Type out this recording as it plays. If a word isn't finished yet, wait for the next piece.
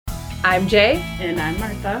I'm Jay. And I'm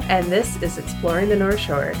Martha. And this is Exploring the North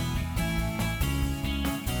Shore.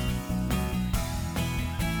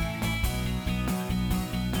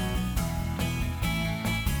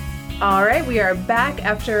 All right, we are back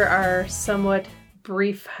after our somewhat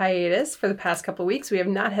brief hiatus for the past couple weeks. We have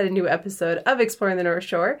not had a new episode of Exploring the North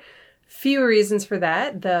Shore. Few reasons for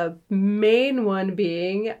that. The main one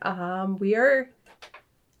being a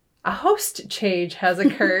host change has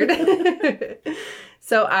occurred.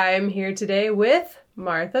 So I'm here today with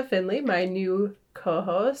Martha Finley, my new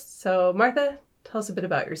co-host. So Martha, tell us a bit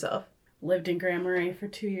about yourself. Lived in Grand Marais for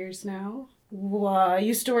 2 years now.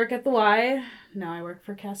 Used to work at the Y. Now I work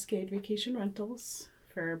for Cascade Vacation Rentals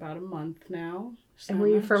for about a month now. And where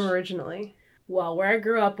are you from originally? Well, where I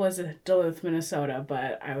grew up was Duluth, Minnesota,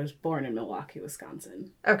 but I was born in Milwaukee,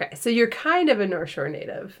 Wisconsin. Okay, so you're kind of a North Shore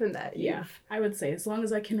native in that. Yeah, I would say as long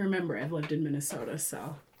as I can remember, I've lived in Minnesota,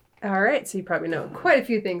 so. All right, so you probably know quite a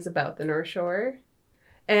few things about the North Shore.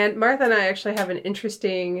 And Martha and I actually have an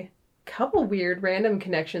interesting couple weird random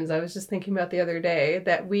connections I was just thinking about the other day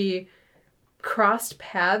that we crossed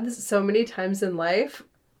paths so many times in life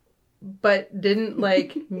but didn't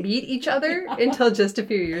meet each other until just a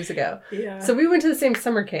few years ago. Yeah. So we went to the same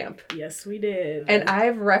summer camp. Yes, we did. And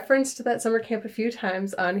I've referenced that summer camp a few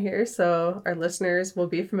times on here, so our listeners will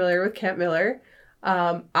be familiar with Camp Miller.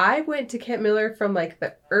 I went to Camp Miller from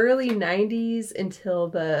the early 90s until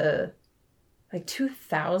the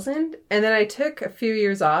 2000. And then I took a few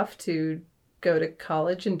years off to go to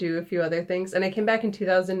college and do a few other things. And I came back in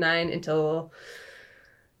 2009 until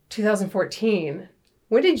 2014.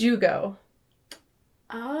 When did you go?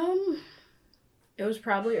 It was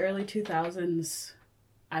probably early 2000s.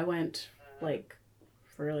 I went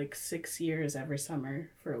for 6 years every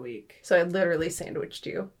summer for a week. So I literally sandwiched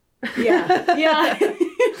you. Yeah. Yeah.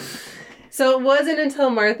 So it wasn't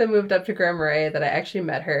until Martha moved up to Grand Marais that I actually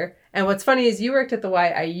met her. And what's funny is you worked at the Y.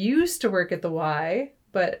 I used to work at the Y,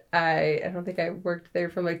 but I don't think I worked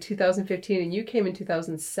there from 2015, and you came in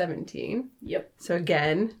 2017. Yep. So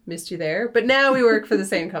again, missed you there. But now we work for the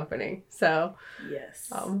same company. So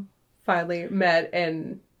yes. Finally met,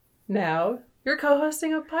 and now you're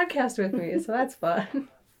co-hosting a podcast with me. So that's fun.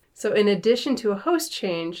 So in addition to a host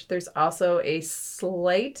change, there's also a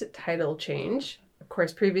slight title change. Of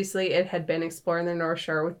course, previously it had been Exploring the North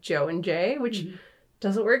Shore with Joe and Jay, which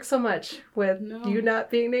doesn't work so much with you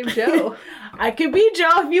not being named Joe. I could be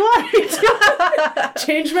Joe if you want me to.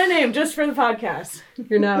 Change my name just for the podcast.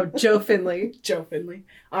 You're now Joe Finley. Joe Finley.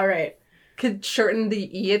 All right. Could shorten the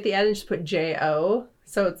E at the end and just put J-O.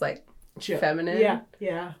 So it's Joe. Feminine. Yeah,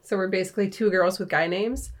 yeah. So we're basically two girls with guy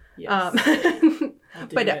names. Yes.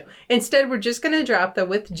 But no, instead we're just going to drop the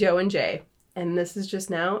with Joe and Jay. And this is just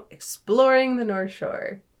now Exploring the North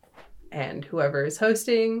Shore. And whoever is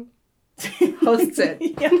hosting hosts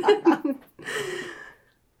it.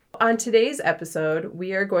 On today's episode,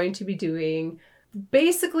 we are going to be doing,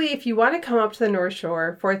 basically, if you want to come up to the North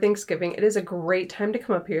Shore for Thanksgiving, it is a great time to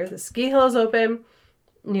come up here. The ski hill is open.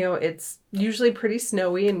 It's usually pretty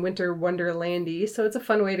snowy and winter wonderlandy, so it's a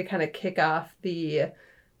fun way to kind of kick off the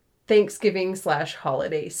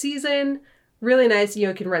Thanksgiving/holiday season. Really nice.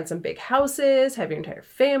 You can rent some big houses, have your entire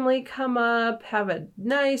family come up, have a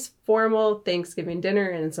nice formal Thanksgiving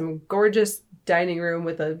dinner in some gorgeous dining room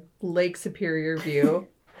with a Lake Superior view.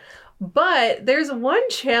 But there's one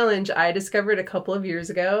challenge I discovered a couple of years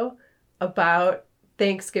ago about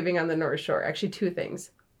Thanksgiving on the North Shore. Actually, two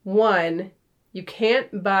things. One, you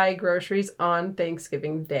can't buy groceries on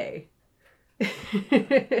Thanksgiving Day.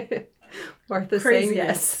 Martha's saying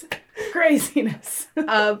yes. Craziness.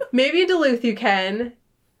 Maybe in Duluth you can.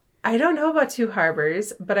 I don't know about Two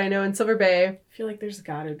Harbors, but I know in Silver Bay. I feel like there's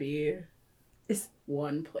gotta be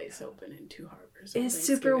one place open in Two Harbors. Is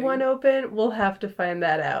Super One open? We'll have to find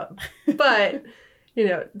that out. But,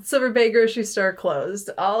 Silver Bay grocery store closed.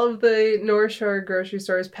 All of the North Shore grocery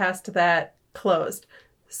stores past that closed.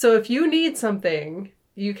 So if you need something,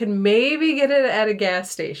 you can maybe get it at a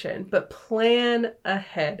gas station, but plan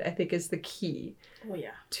ahead, I think, is the key. Oh,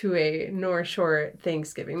 yeah. To a North Shore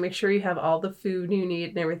Thanksgiving. Make sure you have all the food you need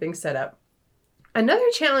and everything set up. Another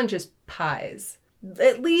challenge is pies.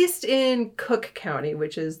 At least in Cook County,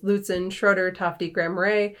 which is Lutsen, Schroeder, Tofte, Grand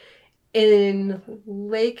Marais. In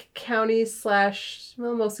Lake County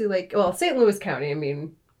mostly St. Louis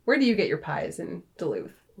County. Where do you get your pies in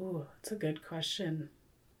Duluth? Ooh, that's a good question.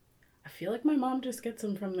 I feel like my mom just gets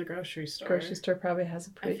them from the grocery store. Grocery store probably has a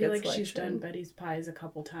pretty good selection. I feel like she's done Betty's Pies a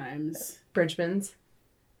couple times. Bridgman's?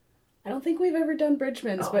 I don't think we've ever done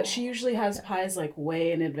Bridgman's, but she usually has pies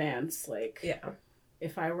way in advance.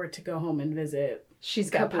 If I were to go home and visit, she's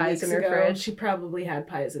got pies in her fridge. She probably had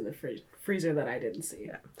pies in the freezer that I didn't see.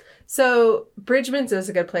 Yeah. So Bridgman's is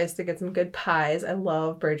a good place to get some good pies. I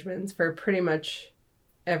love Bridgman's for pretty much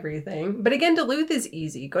everything. But again, Duluth is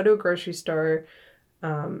easy. Go to a grocery store.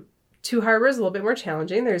 Two Harbor is a little bit more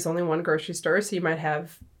challenging. There's only one grocery store, so you might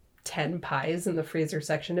have 10 pies in the freezer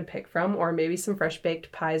section to pick from, or maybe some fresh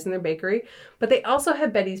baked pies in their bakery. But they also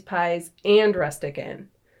have Betty's Pies and Rustic Inn.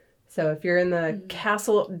 So if you're in the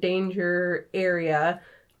Castle Danger area,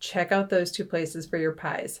 check out those two places for your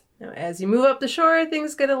pies. Now, as you move up the shore,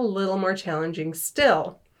 things get a little more challenging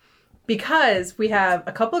still, because we have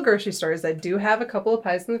a couple of grocery stores that do have a couple of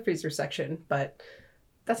pies in the freezer section, but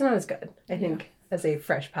that's not as good, I think, as a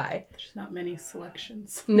fresh pie. There's not many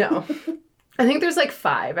selections. No. I think there's like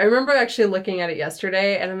 5. I remember actually looking at it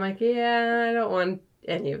yesterday, and I'm like, yeah, I don't want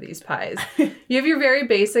any of these pies. You have your very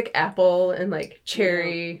basic apple and like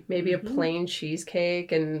cherry, maybe a plain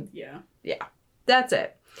cheesecake, and yeah, that's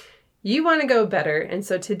it. You want to go better, and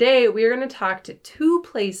so today we are going to talk to 2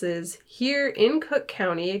 places here in Cook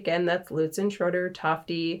County. Again, that's Lutsen, Schroeder,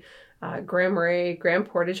 Tofty, Grand Marais, Grand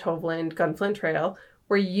Portage, Hoveland, Gunflint Trail,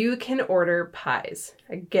 where you can order pies.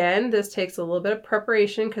 Again, this takes a little bit of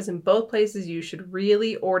preparation because in both places you should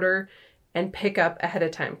really order and pick up ahead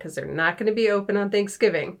of time because they're not going to be open on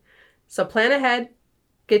Thanksgiving. So plan ahead,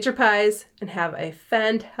 get your pies, and have a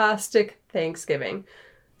fantastic Thanksgiving.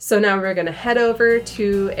 So now we're going to head over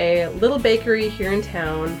to a little bakery here in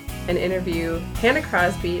town and interview Hannah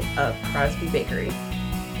Crosby of Crosby Bakery.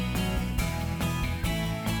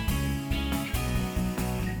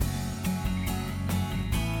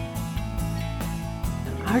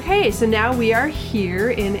 Okay, so now we are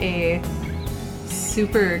here in a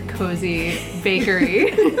super cozy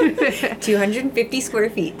bakery. 250 square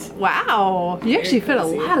feet. Wow. You actually fit a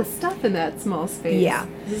lot of stuff in that small space. Yeah.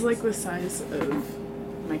 This is like the size of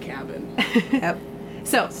my cabin. Yep.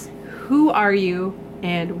 So, who are you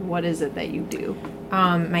and what is it that you do?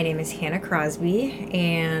 My name is Hannah Crosby,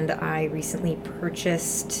 and I recently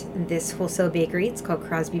purchased this wholesale bakery. It's called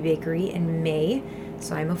Crosby Bakery in May,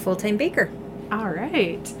 so I'm a full-time baker. All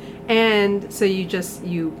right. And so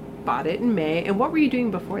you bought it in May. And what were you doing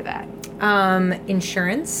before that?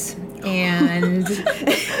 Insurance and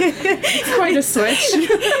It's quite a switch.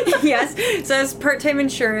 yes. So I was part-time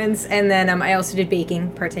insurance, and then I also did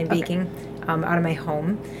baking, part-time baking, out of my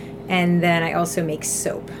home. And then I also make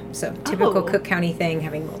soap. So typical Cook County thing,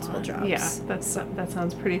 having multiple jobs. Yeah, that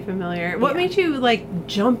sounds pretty familiar. What made you like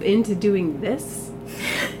jump into doing this?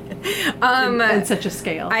 On such a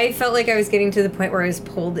scale. I felt like I was getting to the point where I was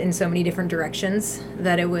pulled in so many different directions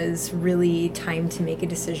that it was really time to make a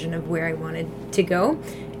decision of where I wanted to go.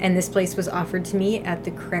 And this place was offered to me at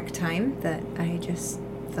the correct time that I just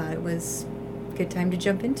thought it was a good time to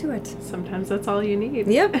jump into it. Sometimes that's all you need.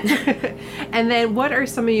 Yep. And then what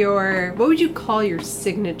would you call your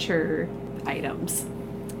signature items?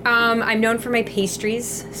 I'm known for my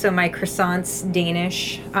pastries, so my croissants,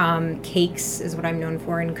 Danish, cakes is what I'm known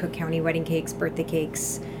for in Cook County, wedding cakes, birthday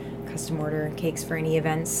cakes, custom order cakes for any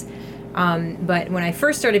events. But when I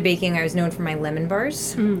first started baking, I was known for my lemon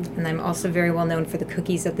bars, and I'm also very well known for the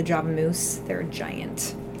cookies at the Java Moose. They're a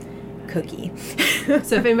giant cookie.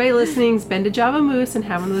 So if anybody listening's been to Java Moose and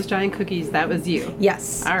had one of those giant cookies, that was you.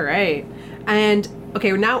 Yes. All right. And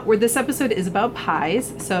okay, now this episode is about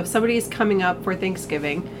pies. So if somebody is coming up for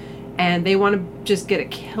Thanksgiving and they want to just get a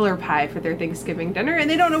killer pie for their Thanksgiving dinner and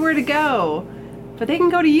they don't know where to go, but they can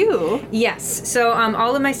go to you. Yes. So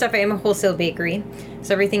all of my stuff, I am a wholesale bakery,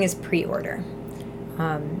 so everything is pre-order.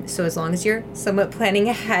 So as long as you're somewhat planning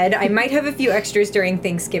ahead, I might have a few extras during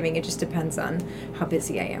Thanksgiving. It just depends on how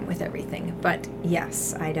busy I am with everything. But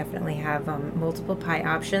yes, I definitely have multiple pie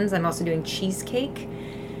options. I'm also doing cheesecake.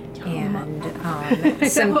 And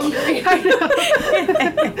some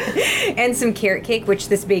and some carrot cake, which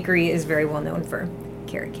this bakery is very well known for.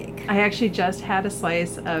 Carrot cake. I actually just had a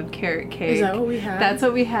slice of carrot cake. Is that what we had? That's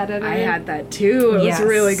what we had at I had that too. It was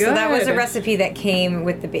really good. So that was a recipe that came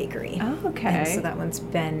with the bakery. Oh, okay. And so that one's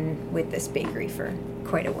been with this bakery for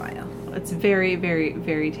quite a while. It's very, very,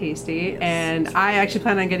 very tasty. Yes. And I actually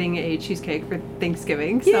plan on getting a cheesecake for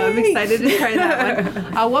Thanksgiving. So I'm excited to try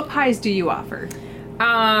that one. What pies do you offer?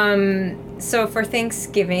 So for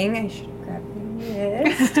Thanksgiving, I should grab the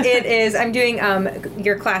list. I'm doing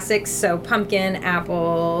your classics, so pumpkin,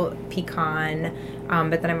 apple, pecan,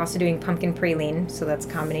 but then I'm also doing pumpkin praline, so that's a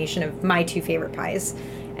combination of my 2 favorite pies,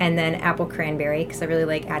 and then apple cranberry, because I really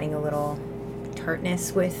like adding a little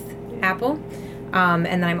tartness with apple, and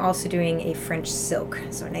then I'm also doing a French silk,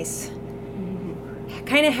 so a nice,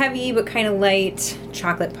 kind of heavy but kind of light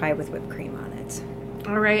chocolate pie with whipped cream on it.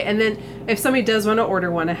 All right, and then if somebody does want to order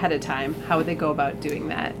one ahead of time, how would they go about doing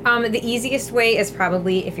that? The easiest way is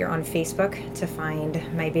probably if you're on Facebook to find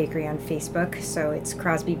my bakery on Facebook. So it's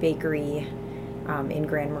Crosby Bakery in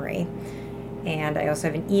Grand Marais. And I also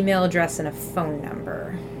have an email address and a phone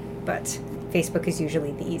number. But Facebook is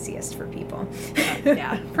usually the easiest for people.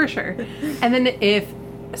 Yeah, for sure. And then if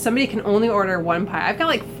somebody can only order one pie, I've got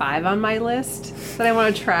like 5 on my list that I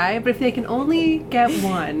want to try, but if they can only get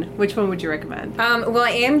one, which one would you recommend? Well,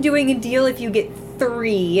 I am doing a deal. If you get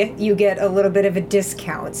 3, you get a little bit of a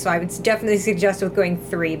discount. So I would definitely suggest with going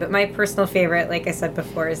 3. But my personal favorite, like I said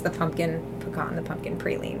before, is the pumpkin pecan, the pumpkin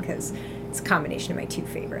praline, because it's a combination of my 2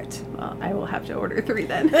 favorite. Well, I will have to order 3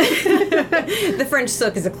 then. The French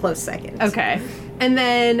silk is a close second. Okay. And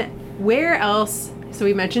then where else, so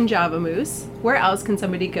we mentioned Java Mousse, where else can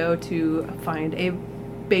somebody go to find a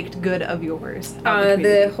baked good of yours?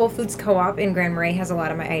 The Whole Foods Co-op in Grand Marais has a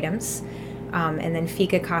lot of my items. And then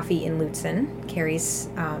Fika Coffee in Lutsen carries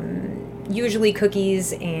usually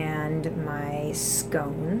cookies and my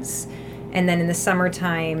scones. And then in the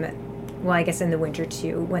summertime, well, I guess in the winter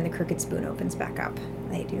too, when the Crooked Spoon opens back up,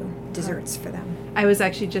 I do desserts for them. I was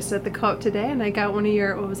actually just at the Co-op today and I got one of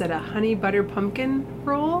your, what was it, a honey butter pumpkin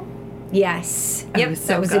roll? Yes. That Yep, was so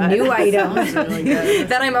that was good. a new item. That was really good.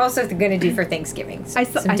 That I'm also going to do for Thanksgiving.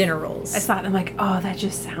 Some dinner rolls. I saw it and I'm like, oh, that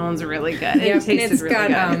just sounds really good. Yep, It tasted and it's really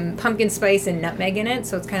got good. pumpkin spice and nutmeg in it,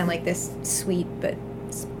 so it's kind of like this sweet but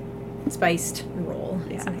spiced roll.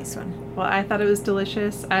 It's a nice one. Well, I thought it was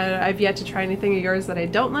delicious. I've yet to try anything of yours that I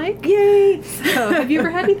don't like. Yay! So, have you ever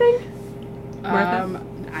had anything? Martha?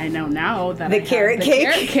 I know now that The I had carrot the cake?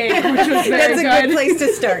 carrot cake, which was very That's a good place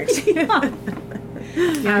to start. Yeah,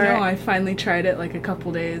 All no, right. I finally tried it like a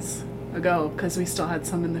couple days ago because we still had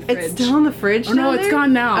some in the fridge. It's still in the fridge. Oh no, down it's there?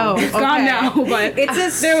 gone now. Oh, It's gone okay. now, but It's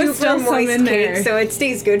a there was super still some moist in cake, there. so it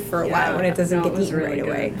stays good for a while when it doesn't no, it get was eaten really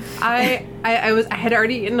right away. I had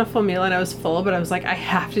already eaten a full meal and I was full, but I was like, I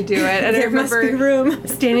have to do it. And I There must remember be room.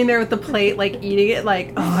 standing there with the plate, like eating it,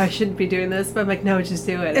 like, oh, I shouldn't be doing this, but I'm like, no, just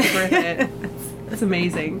do it. It's worth it. It's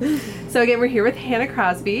amazing. So again, we're here with Hannah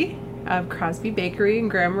Crosby of Crosby Bakery in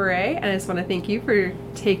Grand Marais, and I just want to thank you for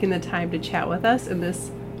taking the time to chat with us in this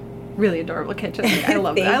really adorable kitchen. I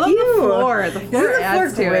love it. Thank I love you. the floor. The floor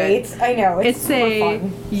adds to it. I know. It's a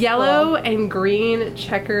fun. yellow and green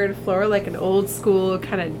checkered floor, like an old school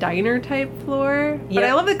kind of diner type floor. But Yep.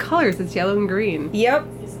 I love the colors. It's yellow and green. Yep,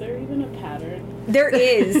 Is there even a pattern? there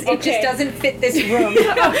is. It just Okay. doesn't fit this room.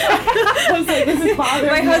 I was like, this is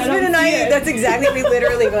bothering My me. husband don't and see I, it. that's exactly, we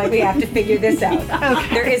literally were like, we have to figure this out.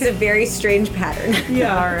 There is a very strange pattern.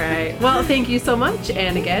 Yeah. All right. Well, thank you so much.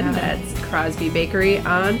 And again, that's Crosby Bakery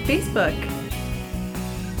on Facebook.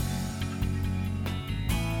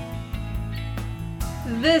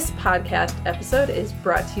 This podcast episode is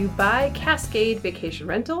brought to you by Cascade Vacation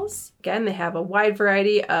Rentals. Again, they have a wide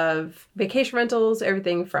variety of vacation rentals,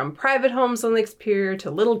 everything from private homes on Lake Superior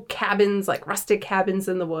to little cabins, like rustic cabins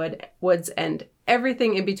in the woods, and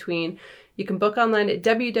everything in between. You can book online at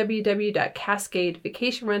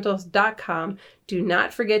www.cascadevacationrentals.com. Do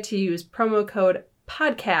not forget to use promo code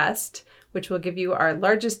PODCAST, which will give you our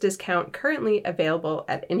largest discount currently available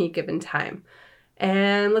at any given time.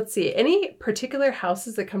 And let's see, any particular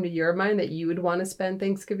houses that come to your mind that you would want to spend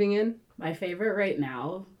Thanksgiving in? My favorite right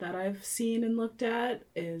now that I've seen and looked at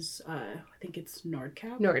is, I think it's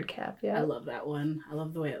Nordcap. Nordcap, I yeah. love that one. I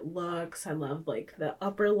love the way it looks. I love like the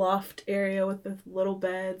upper loft area with the little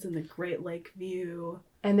beds and the Great Lake view.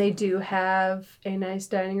 And they do have a nice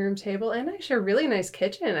dining room table and actually a really nice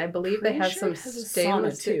kitchen. I believe they Pretty have sure some it has a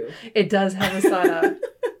stainless sauna too. It does have a sauna.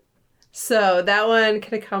 So that one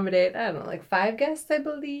can accommodate, I don't know, like 5 guests, I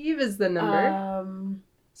believe is the number.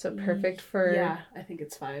 So perfect for Yeah, I think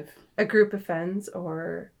it's 5. a group of friends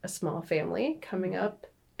or a small family coming up.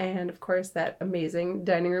 And of course, that amazing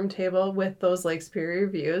dining room table with those Lake Superior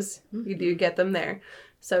views. You do get them there.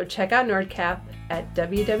 So check out Nordcap at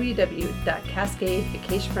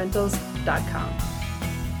www.cascadevacationrentals.com.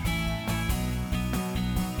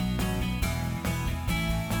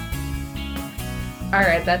 All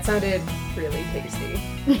right, that sounded really tasty.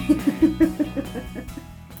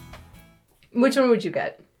 Which one would you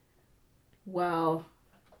get? Well,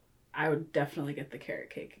 I would definitely get the carrot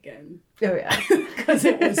cake again Oh, yeah. because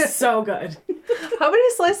it was so good. How many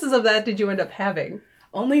slices of that did you end up having?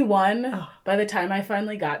 Only one. Oh. By the time I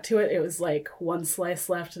finally got to it, it was like 1 slice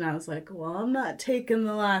left, and I was like, well, I'm not taking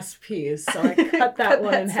the last piece. So I cut that Cut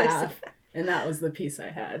one that in slice half, and that was the piece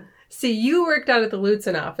I had. See, you worked out at the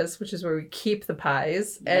Lutsen office, which is where we keep the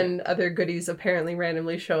pies, and other goodies apparently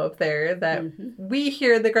randomly show up there that we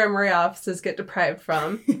here at the Grand Marais offices get deprived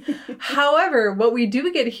from. However, what we do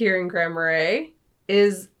get here in Grand Marais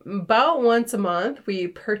is about once a month we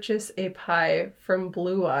purchase a pie from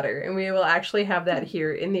Blue Water, and we will actually have that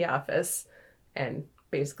here in the office. And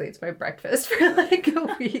basically it's my breakfast for like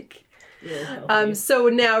a week. So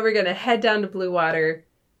now we're going to head down to Blue Water,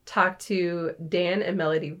 talk to Dan and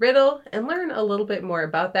Melody Riddle, and learn a little bit more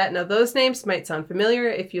about that. Now, those names might sound familiar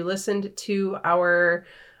if you listened to our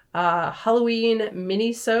Halloween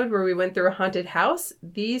mini-sode where we went through a haunted house.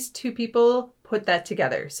 These two people put that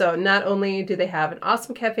together. So not only do they have an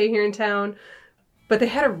awesome cafe here in town, but they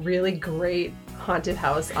had a really great haunted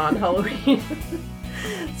house on Halloween.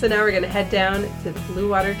 So now we're going to head down to the Blue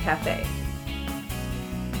Water Cafe.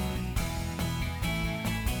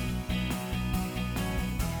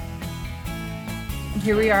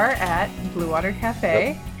 Here we are at Blue Water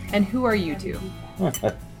Cafe. And who are you two?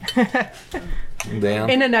 Dan.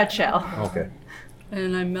 In a nutshell. Okay.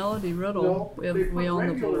 And I'm Melody Riddle. We own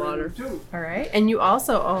the Blue Water. All right. And you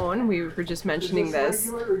also own, we were just mentioning this,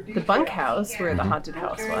 the bunkhouse where the haunted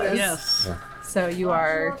house was. Yes. So you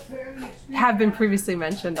have been previously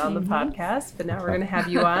mentioned on the podcast, but now we're going to have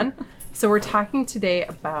you on. So we're talking today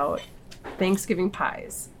about Thanksgiving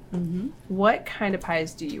pies. Mm-hmm. What kind of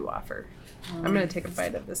pies do you offer? I'm going to take a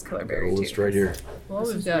bite of this color berry Got a too. list right here. Well, This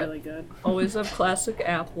we've is got really good. always have classic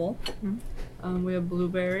apple. We have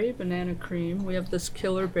blueberry, banana cream. We have this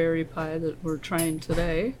killer berry pie that we're trying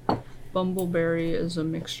today. Bumbleberry is a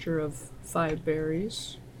mixture of 5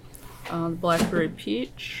 berries. Blackberry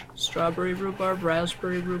peach, strawberry rhubarb,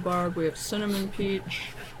 raspberry rhubarb. We have cinnamon peach,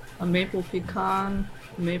 a maple pecan,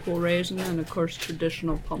 maple raisin, and of course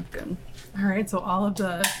traditional pumpkin. All right. So all of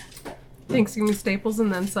the Thanksgiving staples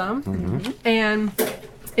and then some. Mm-hmm. And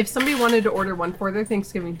if somebody wanted to order one for their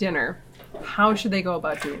Thanksgiving dinner, how should they go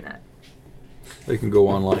about doing that? They can go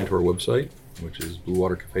online to our website, which is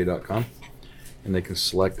bluewatercafe.com, and they can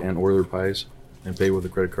select and order their pies and pay with a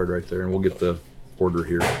credit card right there, and we'll get the order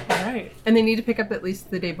here. All right. And they need to pick up at least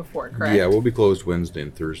the day before, correct? Yeah, we'll be closed Wednesday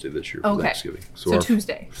and Thursday this year for Okay. Thanksgiving. So our-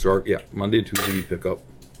 Tuesday. Monday and Tuesday we pick up.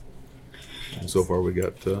 And so far we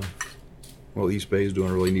got, East Bay is doing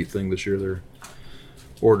a really neat thing this year. They're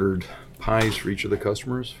ordered pies for each of the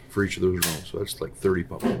customers for each of those rooms. So that's like 30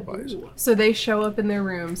 pumpkin pies. So they show up in their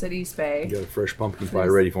rooms at East You Bay. got a fresh pumpkin pie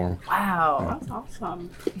ready for them. Wow. That's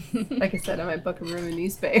awesome. Like I said, I might book a room in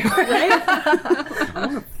East Bay.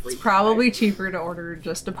 It's probably cheaper to order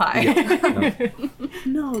just a pie.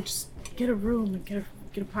 No, just get a room and get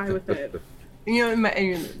a pie with it. You know,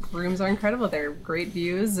 the rooms are incredible. They're great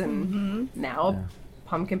views, and now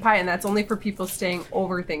pumpkin pie, and that's only for people staying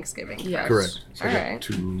over Thanksgiving. Yes. Correct. So All I got right.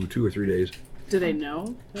 two or 3 days. Do they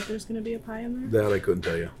know that there's going to be a pie in there? That I couldn't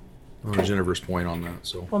tell you. On Jennifer's point on that,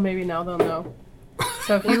 so. Well, maybe now they'll know.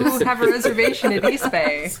 So if you have a reservation at East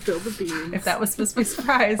Bay, Spill the beans. if that was supposed to be a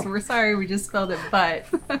surprise, we're sorry we just spelled it, but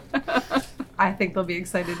I think they'll be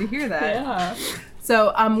excited to hear that. Yeah.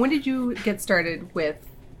 So, when did you get started with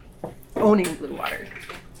owning Blue Water?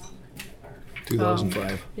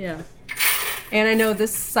 2005. Yeah. And I know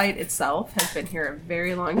this site itself has been here a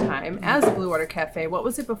very long time as a Blue Water Cafe. What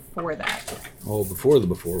was it before that? Oh, before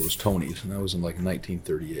was Tony's, and that was in like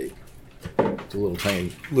 1938. It's a little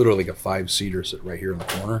tiny, literally like a 5-seater sit right here in the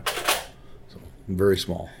corner. So very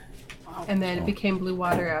small. And then it became Blue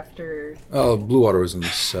Water after. Blue Water was in the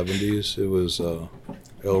 70s. It was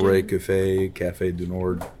El Rey Cafe, Cafe du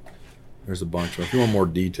Nord. There's a bunch. If you want more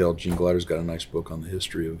detail, Gene Glatter's got a nice book on the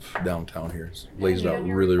history of downtown here. It lays it out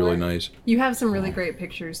really, really nice. You have some really great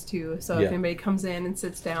pictures too. So if Yeah. anybody comes in and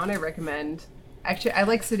sits down, I recommend. Actually, I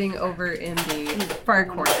like sitting over in the far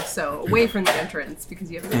corner, so away from the entrance,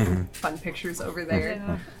 because you have some fun pictures over there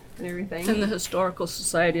Yeah. and everything. And the Historical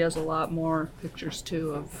Society has a lot more pictures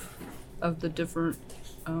too of the different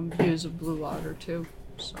views of Blue Water too.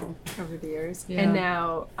 So over the years. Yeah. And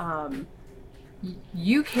now,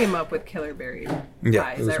 you came up with Killer Berry pie.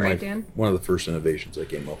 Yeah, Is that right, Dan? one of the first innovations I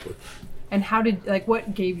came up with. And how did,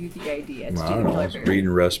 what gave you the idea to I do don't know. I Killer was Berry? reading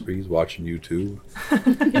recipes, watching YouTube.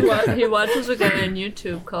 he watches a guy on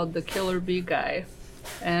YouTube called the Killer Bee Guy,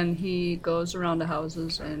 and he goes around to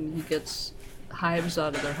houses and he gets hives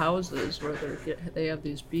out of their houses where they have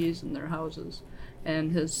these bees in their houses,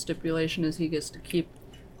 and his stipulation is he gets to keep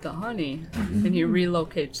the honey and he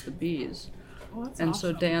relocates the bees. Oh, that's And so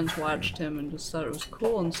awesome. Dan's watched him and just thought it was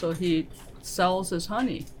cool, and so he sells his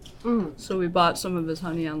honey. Mm. So we bought some of his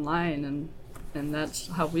honey online, and that's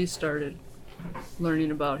how we started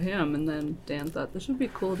learning about him. And then Dan thought this would be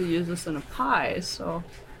cool to use this in a pie, so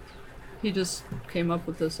he just came up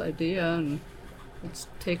with this idea, and it's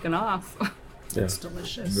taken off. Yeah, It's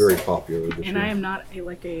delicious. very popular this And year. I am not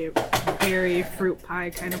a berry fruit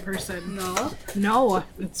pie kind of person. No? No,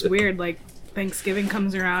 it's weird. Like Thanksgiving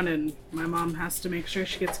comes around and my mom has to make sure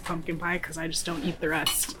she gets a pumpkin pie because I just don't eat the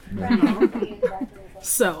rest.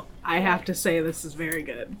 So I have to say this is very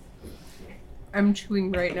good. I'm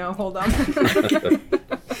chewing right now. Hold on.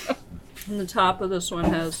 And the top of this one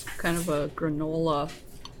has kind of a granola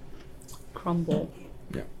crumble.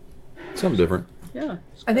 Something different. Yeah.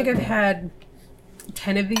 I think I've had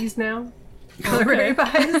 10 of these now. Celery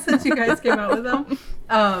pies since you guys came out with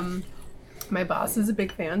them. My boss is a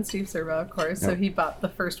big fan, Steve Serva, of course, so Yep. he bought the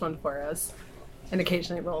first one for us, and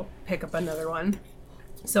occasionally we'll pick up another one.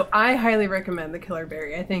 So I highly recommend the Killer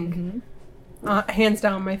Berry. I think, hands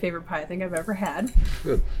down, my favorite pie I think I've ever had.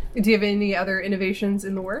 Good. Do you have any other innovations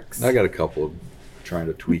in the works? I got a couple of trying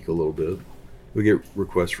to tweak a little bit. We get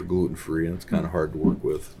requests for gluten-free, and it's kind of hard to work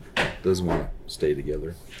with. Doesn't want to stay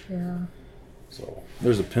together. Yeah. So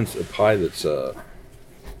there's a pie that's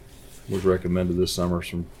was recommended this summer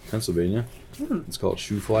from Pennsylvania. It's called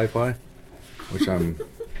shoe fly pie, which I'm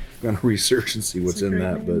going to research and see what's in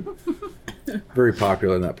that. But very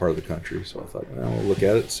popular in that part of the country. So I thought, well, we'll look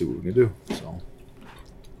at it and see what we can do.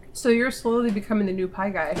 So you're slowly becoming the new pie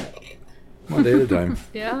guy. One day at a time.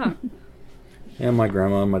 Yeah. And my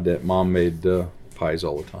grandma and my mom made pies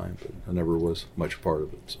all the time, but I never was much part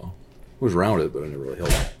of it. So I was around it, but I never really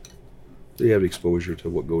helped. So you have exposure to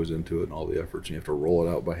what goes into it and all the efforts, and you have to roll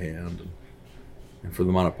it out by hand. And for the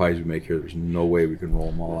amount of pies we make here, there's no way we can roll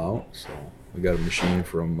them all out. So we got a machine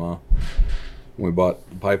from when we bought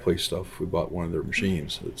the Pie Place stuff. We bought one of their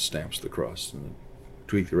machines that stamps the crust and then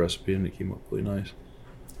tweak the recipe, and it came up really nice.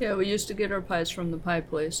 Yeah, we used to get our pies from the Pie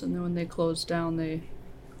Place, and then when they closed down, they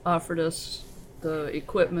offered us the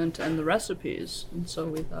equipment and the recipes. And so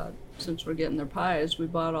we thought, since we're getting their pies, we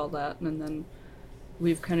bought all that, and then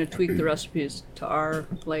we've kind of tweaked the recipes to our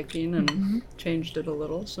liking and changed it a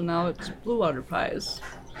little. So now it's Blue Water pies.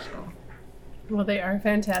 So. Well, they are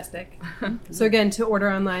fantastic. So again, to order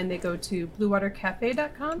online, they go to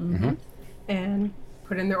bluewatercafe.com and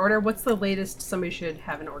put in their order. What's the latest somebody should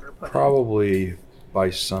have an order put in? Probably by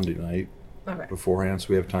Sunday night Okay. beforehand, so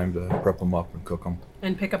we have time to prep them up and cook them.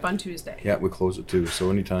 And pick up on Tuesday. Yeah, we close at 2, so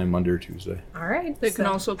anytime Monday or Tuesday. All right. They can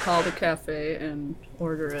so- also call the cafe and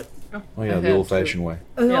order it. Oh yeah, Ahead the old-fashioned way.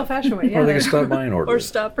 Oh, the Yeah. old-fashioned way, yeah. Or they can stop by and order. Or it.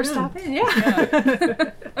 stop Or in. stop in,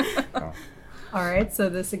 yeah. Oh. All right, so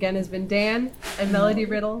this again has been Dan and Melody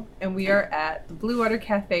Riddle, and we are at the Blue Water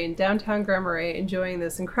Cafe in downtown Grand Marais enjoying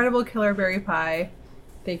this incredible Killer Berry pie.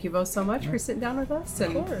 Thank you both so much for sitting down with us,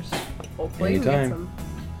 and Of course. hopefully we get Anytime. some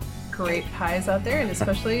great pies out there, and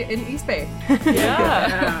especially in East Bay.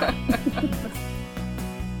 Yeah.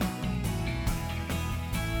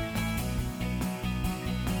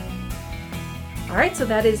 All right, so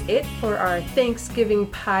that is it for our Thanksgiving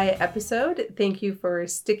pie episode. Thank you for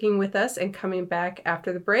sticking with us and coming back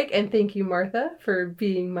after the break. And thank you, Martha, for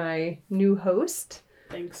being my new host.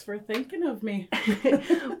 Thanks for thinking of me.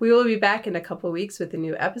 We will be back in a couple of weeks with a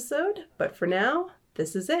new episode. But for now,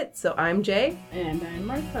 this is it. So I'm Jay, And I'm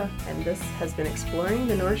Martha. and this has been Exploring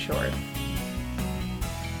the North Shore.